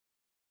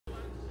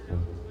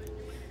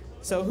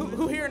So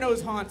who here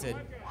knows Haunted?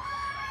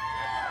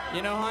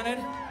 You know Haunted?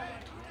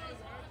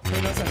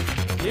 Who knows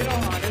Haunted? You know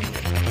Haunted.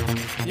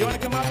 You want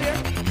to come up here?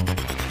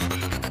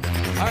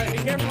 All right, be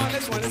careful on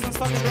this one. This one's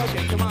fucking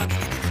broken. Come on.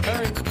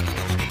 Hurry.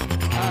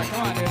 All right,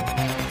 come on,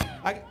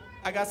 dude.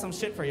 I got some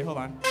shit for you. Hold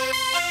on.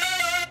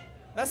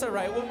 That's all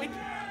right. Well,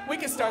 we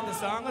can start the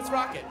song. Let's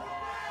rock it.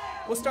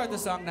 We'll start the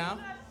song now.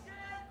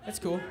 That's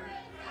cool.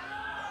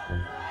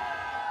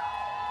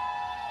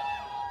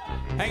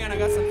 Hang on, I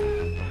got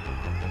something.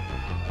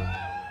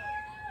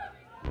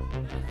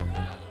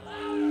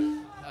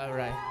 All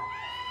right.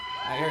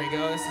 Here we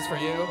go. This is for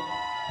you.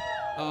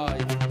 Oh,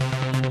 that's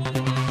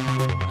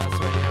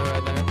for you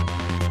right there.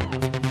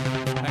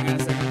 Hang on a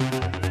second.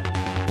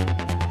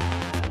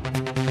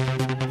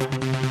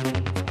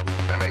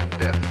 I make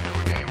death into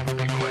a game for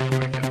people like you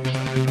to get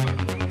themselves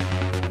into it.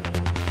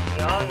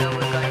 We all know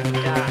we're going to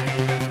die.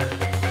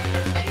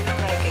 But you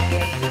make a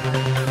game of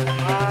the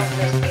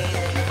marvelous game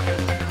that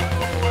includes the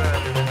whole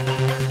world.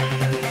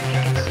 You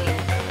make it seem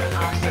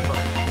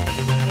impossible.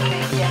 You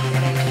make death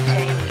an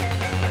entertainment.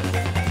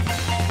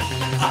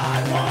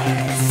 I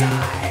want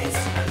size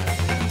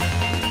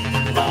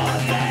more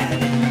than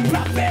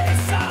profit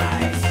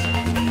size.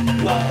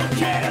 Won't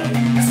kill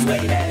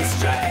sweetest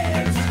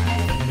dreams.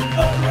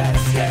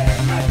 Arrested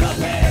my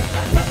public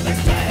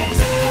strings.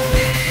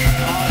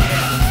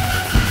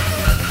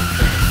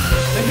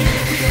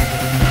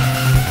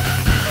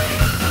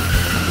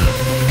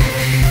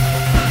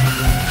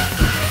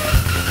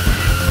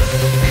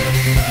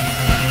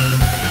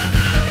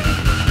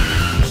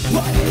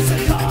 What is the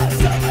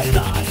cost of my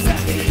thoughts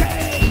and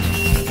decay?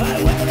 I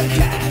wear a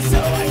cast so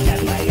I can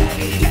play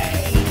any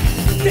game.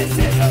 This is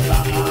a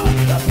wrong of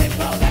the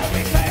people that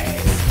we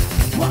face.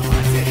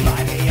 Wanted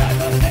by the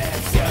other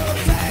lips you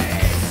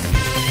taste.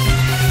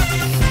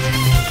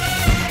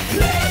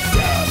 Lips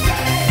you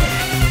taste.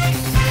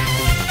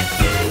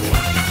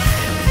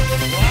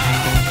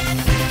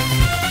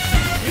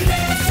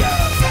 Lips you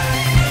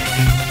taste.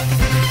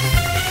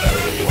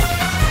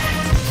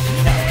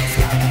 No one's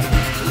coming,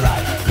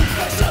 running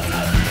for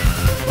shelter.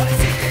 Why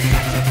seek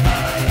distraction for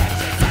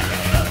reactions I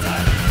can filter?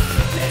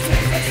 This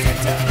is the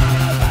symptom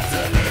I'm about to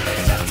leave the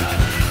shelter.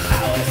 I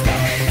was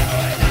going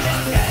nowhere, now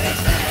I'm getting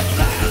there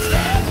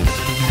faster.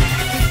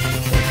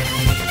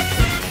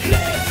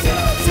 Lips to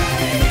taste.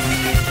 Lips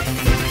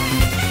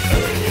to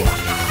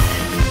taste.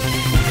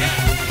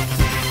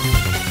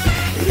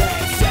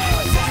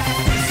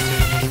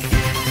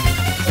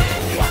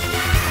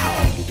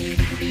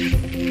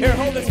 Here,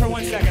 hold this for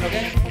 1 second,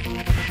 okay?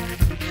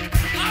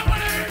 I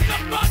wanna hear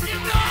some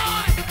fucking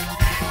noise!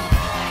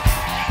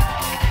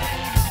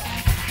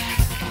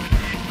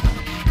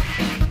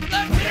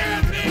 Let's hear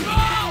it,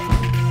 people!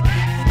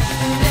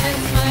 This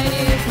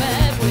mighty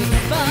web we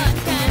spun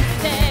can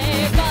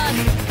save us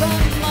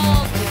from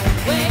all the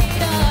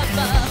weight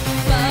above.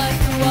 But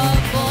to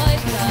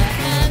avoid the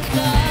hands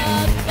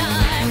of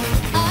time,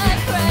 I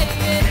pray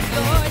it's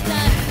yours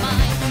and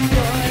mine.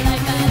 Your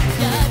life has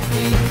just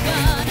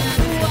begun,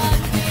 and what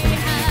we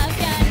have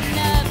can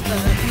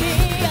never be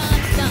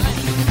undone.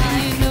 I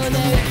know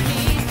there's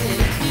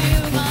pieces you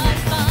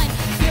must find.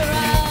 You're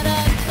out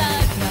of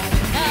sight, but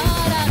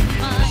not of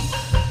mind.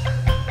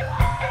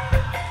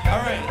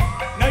 All right.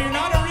 Now, you're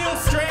not a real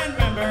Strand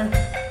member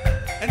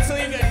until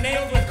you get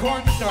nailed with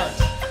cornstarch.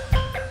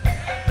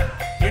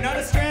 You're not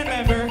a Strand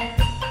member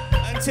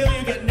until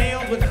you get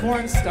nailed with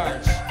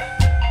cornstarch.